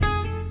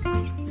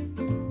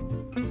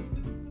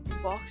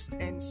boxed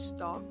and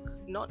stuck,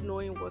 not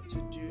knowing what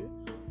to do.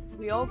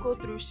 We all go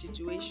through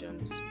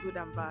situations, good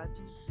and bad.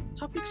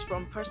 Topics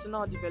from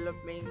personal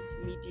development,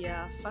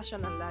 media,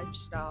 fashion and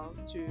lifestyle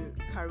to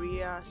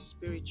career,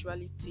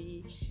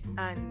 spirituality,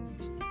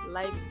 and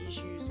life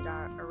issues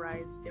that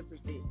arise every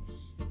day.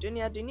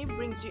 Dunia Duni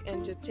brings you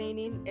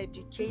entertaining,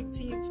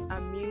 educative,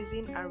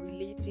 amusing, and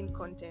relating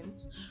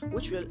content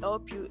which will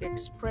help you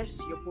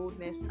express your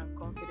boldness and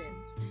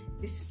confidence.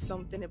 This is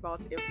something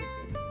about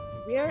everything,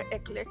 where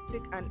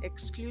eclectic and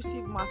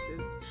exclusive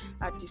matters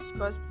are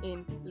discussed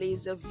in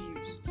laser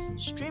views.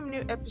 Stream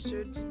new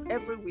episodes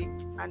every week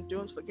and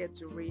don't forget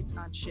to rate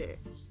and share.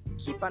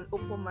 Keep an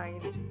open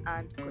mind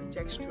and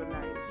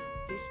contextualize.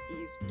 This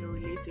is the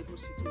Relatable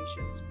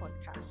Situations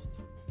Podcast.